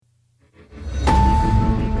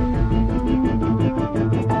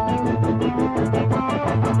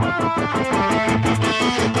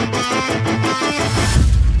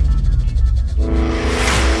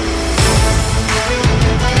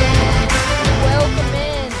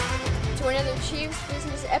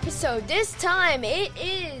So this time it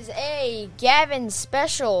is a Gavin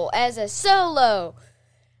special as a solo.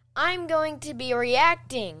 I'm going to be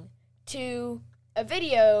reacting to a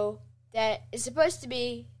video that is supposed to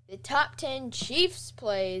be the top 10 Chiefs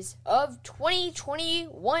plays of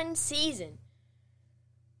 2021 season.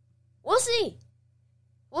 We'll see.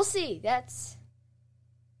 It's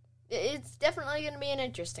definitely going to be an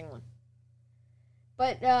interesting one.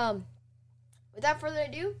 But without further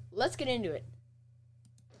ado, let's get into it.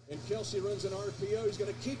 And Kelce runs an RPO. He's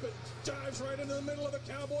going to keep it. Dives right into the middle of the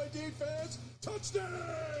Cowboy defense.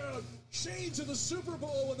 Touchdown! Shades of the Super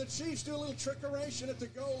Bowl when the Chiefs do a little trickeration at the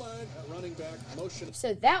goal line. That running back motion.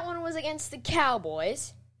 So that one was against the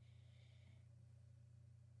Cowboys.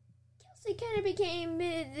 Kelce kind of became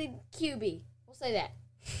the QB. We'll say that.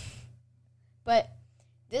 But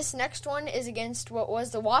this next one is against what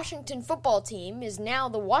was the Washington football team, is now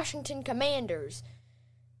the Washington Commanders.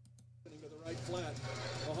 To the right flat.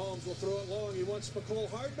 Mahomes will throw it long. He wants McCole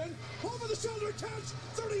Hardman. Over the shoulder catch.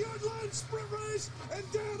 30-yard line sprint race. And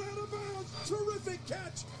down out of bounds. Terrific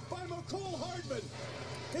catch by McCole Hardman.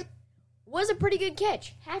 Was a pretty good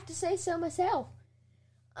catch. Have to say so myself.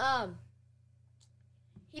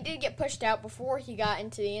 He did get pushed out before he got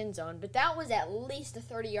into the end zone, but that was at least a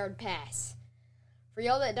 30-yard pass. For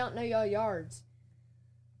y'all that don't know y'all yards,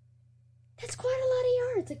 that's quite a lot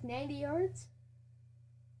of yards, like 90 yards.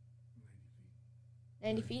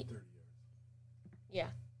 90 feet? 30 yards. Yeah,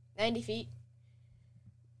 90 feet.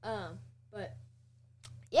 But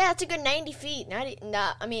yeah, it's a good 90 feet.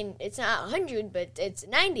 It's not 100, but it's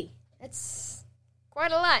 90. That's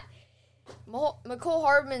quite a lot. McCole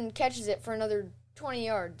Hardman catches it for another 20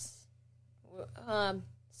 yards.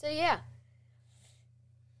 So yeah,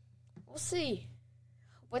 we'll see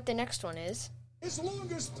what the next one is. His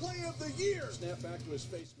longest play of the year. Snap back to his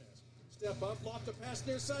face mask. Step up, loft the pass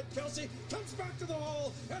near side. Kelce comes back to the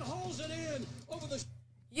hole and hauls it in over the.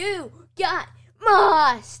 You got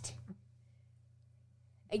mossed.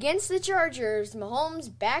 Against the Chargers, Mahomes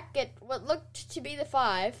back at what looked to be the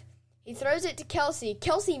 5. He throws it to Kelce.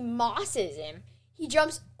 Kelce mosses him. He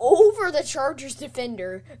jumps over the Chargers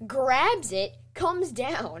defender, grabs it, comes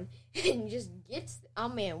down, and just gets. Oh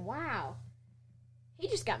man, wow. He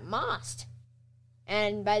just got mossed.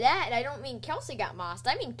 And by that, I don't mean Kelce got mossed.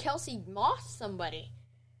 I mean Kelce mossed somebody.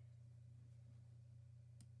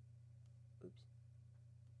 Oops.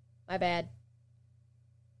 My bad.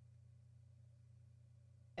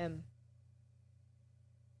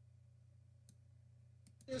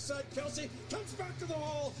 Inside, Kelce comes back to the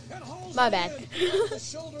hole and hauls My it bad. in. Off the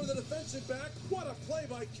shoulder of the defensive back. What a play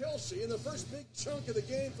by Kelce in the first big chunk of the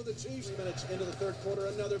game for the Chiefs. Minutes into the third quarter,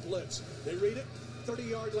 another blitz. They read it.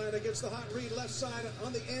 30-yard line against the hot read, left side.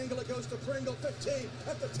 On the angle, it goes to Pringle, 15.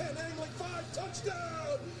 At the 10, angling 5,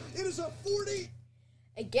 touchdown! It is a 40.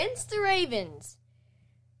 Against the Ravens,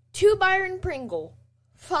 to Byron Pringle,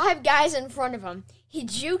 5 guys in front of him. He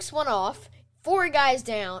jukes one off, 1 guy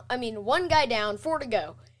down, 4 to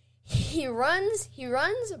go. He runs,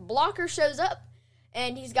 blocker shows up,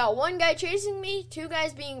 and he's got 1 guy chasing me, 2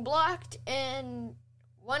 guys being blocked, and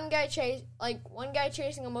one guy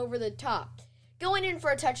chasing him over the top. Going in for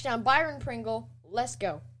a touchdown, Byron Pringle. Let's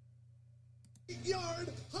go.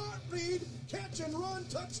 8-yard, hot read, catch and run,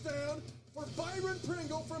 touchdown for Byron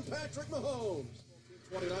Pringle from Patrick Mahomes.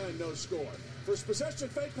 29, no score. First possession,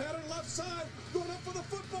 fake pattern, left side, going up for the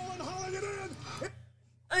football and hauling it in.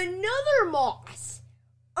 Another moss.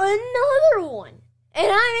 Another one. And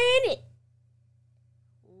I'm in it.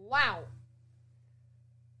 Wow.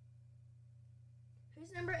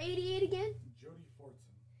 Who's number 88 again?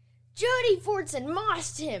 Jody Fortson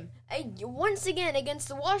mossed him once again against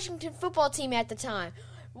the Washington football team at the time.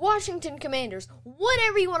 Washington Commanders,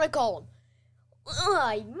 whatever you want to call them.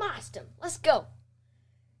 He mossed him. Let's go.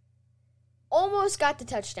 Almost got the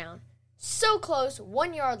touchdown. So close,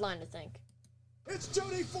 1 yard line, I think. It's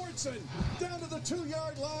Jody Fortson down to the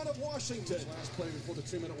 2-yard line of Washington. Last play before the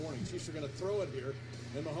 2-minute warning. Chiefs are going to throw it here.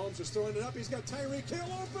 And Mahomes is throwing it up. He's got Tyreek Hill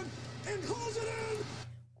open and hauls it in.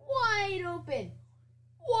 Wide open.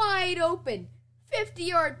 Wide open.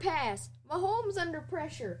 50-yard pass. Mahomes under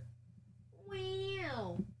pressure.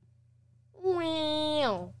 Wow.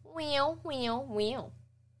 Wow. Wow, wow, wow.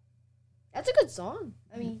 That's a good song.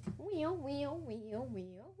 I mean, wow, wow, wow, wow, wow,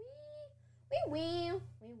 wow, wow.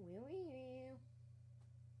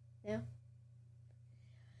 Yeah.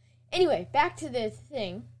 Anyway, back to the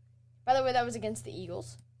thing. By the way, that was against the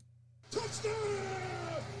Eagles. Touchdown!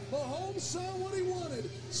 Mahomes saw what he wanted.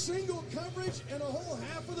 Single coverage and a whole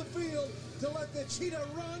half of the field to let the cheetah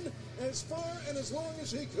run as far and as long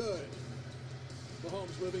as he could.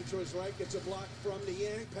 Mahomes moving to his right, gets a block from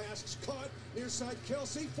Niang. Pass is caught. Near side,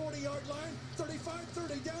 Kelce, 40-yard line.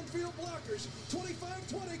 35-30, downfield blockers.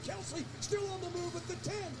 25-20, Kelce still on the move at the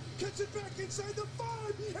 10. Gets it back inside the 5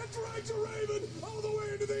 and drags a Raven all the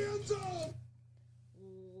way into the end zone.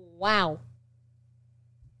 Wow.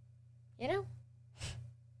 You know?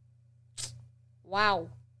 Wow.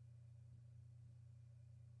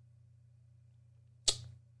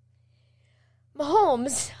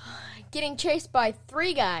 Mahomes getting chased by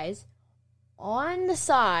 3 guys on the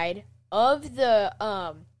side of the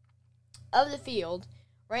field,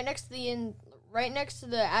 right next to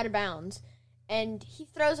the out of bounds, and he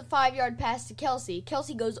throws a 5-yard pass to Kelce.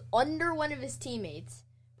 Kelce goes under one of his teammates.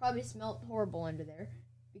 Probably smelled horrible under there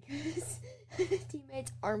because his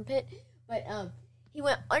teammate's armpit. But he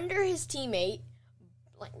went under his teammate,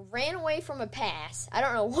 like ran away from a pass. I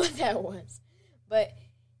don't know what that was, but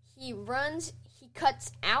he runs. He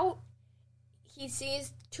cuts out. He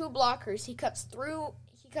sees 2 blockers. He cuts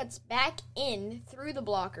back in through the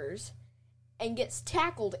blockers and gets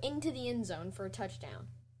tackled into the end zone for a touchdown.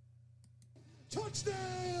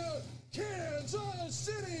 Touchdown, Kansas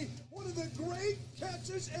City! One of the great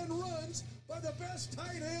catches and runs by the best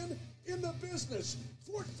tight end in the business.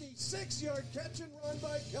 46-yard catch and run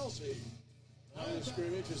by Kelce. On the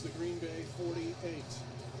scrimmage is the Green Bay 48.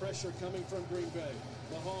 Pressure coming from Green Bay.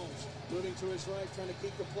 Mahomes moving to his right, trying to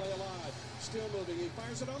keep the play alive. Still moving. He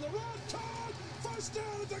fires it on the run. Caught! First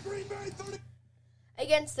down at the Green Bay 30.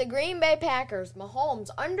 Against the Green Bay Packers, Mahomes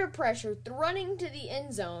under pressure, running to the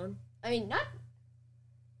end zone.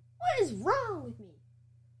 What is wrong with me?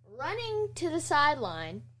 Running to the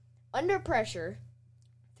sideline, under pressure,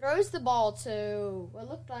 throws the ball to what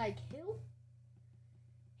looked like Hill.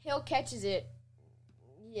 Hill catches it.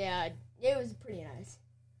 Yeah, it was pretty nice.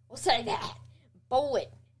 We'll say that.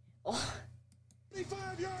 Bullet.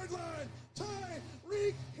 35-yard line.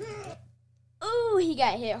 Tyreek Hill. Ooh, he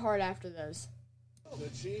got hit hard after those. The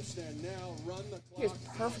Chiefs and now run the clock. He was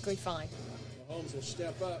perfectly fine. Mahomes will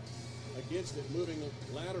step up against it, moving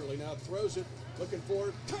laterally. Now throws it, looking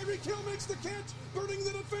forward. Tyreek Hill makes the catch, burning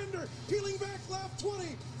the defender. Peeling back left,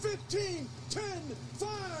 20, 15, 10,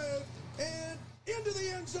 5, and into the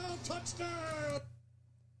end zone. Touchdown.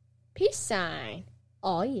 Peace sign.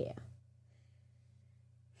 Oh, yeah.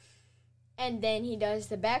 And then he does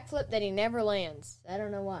the backflip that he never lands. I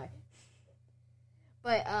don't know why.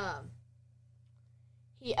 But,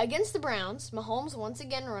 he against the Browns, Mahomes once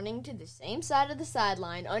again running to the same side of the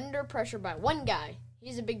sideline under pressure by one guy.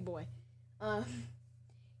 He's a big boy.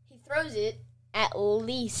 He throws it at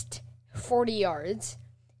least 40 yards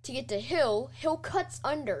to get to Hill. Hill cuts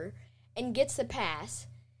under and gets the pass.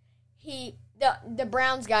 The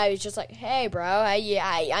Browns guy is just like, hey, bro,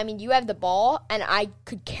 I mean, you have the ball, and I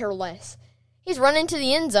could care less. He's running to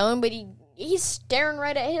the end zone, but he's staring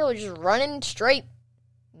right at Hill, just running straight,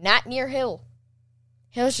 not near Hill.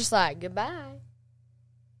 Hill's just like, goodbye.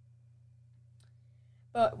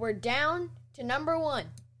 But we're down to number 1.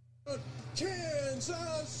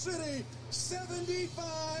 Kansas City,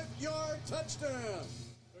 75-yard touchdown.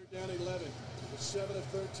 Third down, 11. 7 of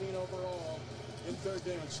 13 overall. In third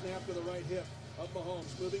down, snap to the right hip of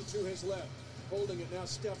Mahomes, moving to his left. Holding it, now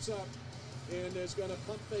steps up and is going to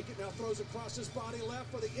pump fake it. Now throws across his body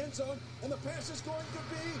left for the end zone. And the pass is going to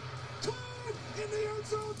be caught in the end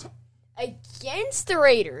zone. Against the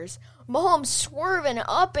Raiders, Mahomes swerving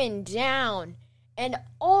up and down and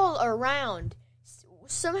all around,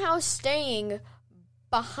 somehow staying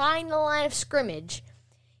behind the line of scrimmage.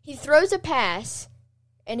 He throws a pass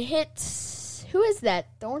and hits, who is that,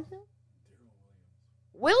 Thornhill?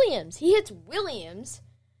 Williams. He hits Williams.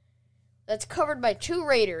 That's covered by 2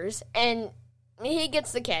 Raiders, and he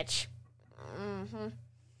gets the catch. Mm-hmm.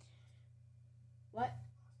 What?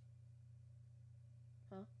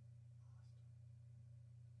 Huh?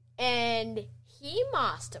 And he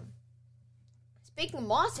mossed him. Speaking of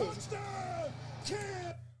mosses,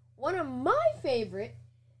 one of my favorite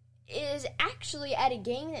is actually at a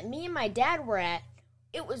game that me and my dad were at.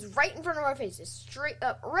 It was right in front of our faces, straight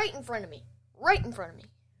up, right in front of me.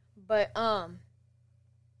 But,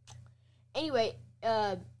 anyway,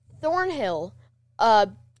 Thornhill,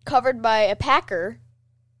 covered by a Packer,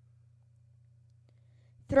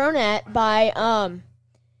 thrown at by,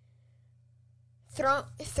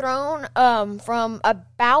 thrown from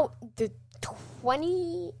about the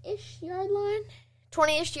 20-ish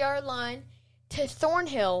yard line to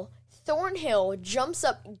Thornhill. Thornhill jumps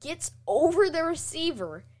up, gets over the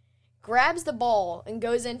receiver, grabs the ball, and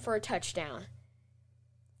goes in for a touchdown.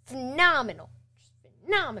 Phenomenal,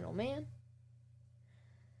 man.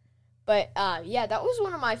 But, yeah, that was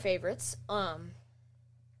one of my favorites.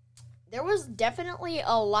 there was definitely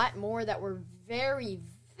a lot more that were very,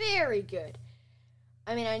 very good.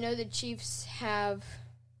 I mean, I know the Chiefs have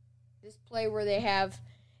this play where they have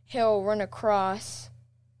Hill run across,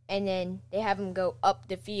 and then they have him go up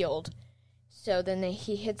the field. So then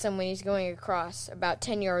he hits him when he's going across about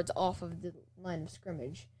 10 yards off of the line of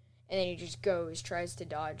scrimmage. And then he just tries to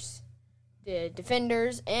dodge the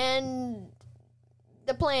defenders, and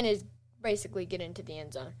the plan is basically get into the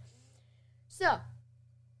end zone. So,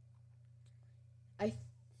 I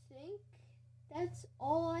think that's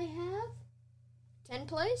all I have. 10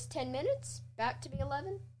 plays, 10 minutes, back to be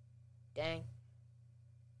 11. Dang.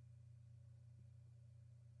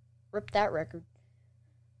 Rip that record.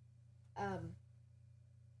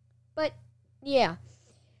 But, yeah.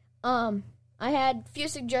 I had a few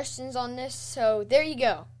suggestions on this, so there you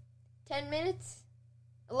go. 10 minutes,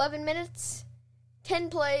 11 minutes, 10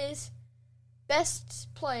 plays,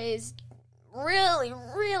 best plays, really,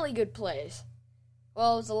 really good plays.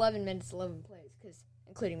 Well, it was 11 minutes, 11 plays,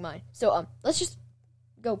 including mine. So, let's just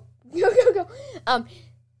go. Go.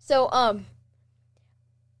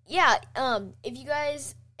 Yeah, if you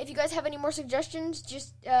guys have any more suggestions,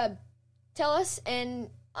 just tell us, and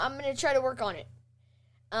I'm going to try to work on it.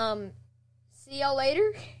 See y'all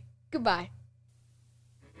later. Goodbye.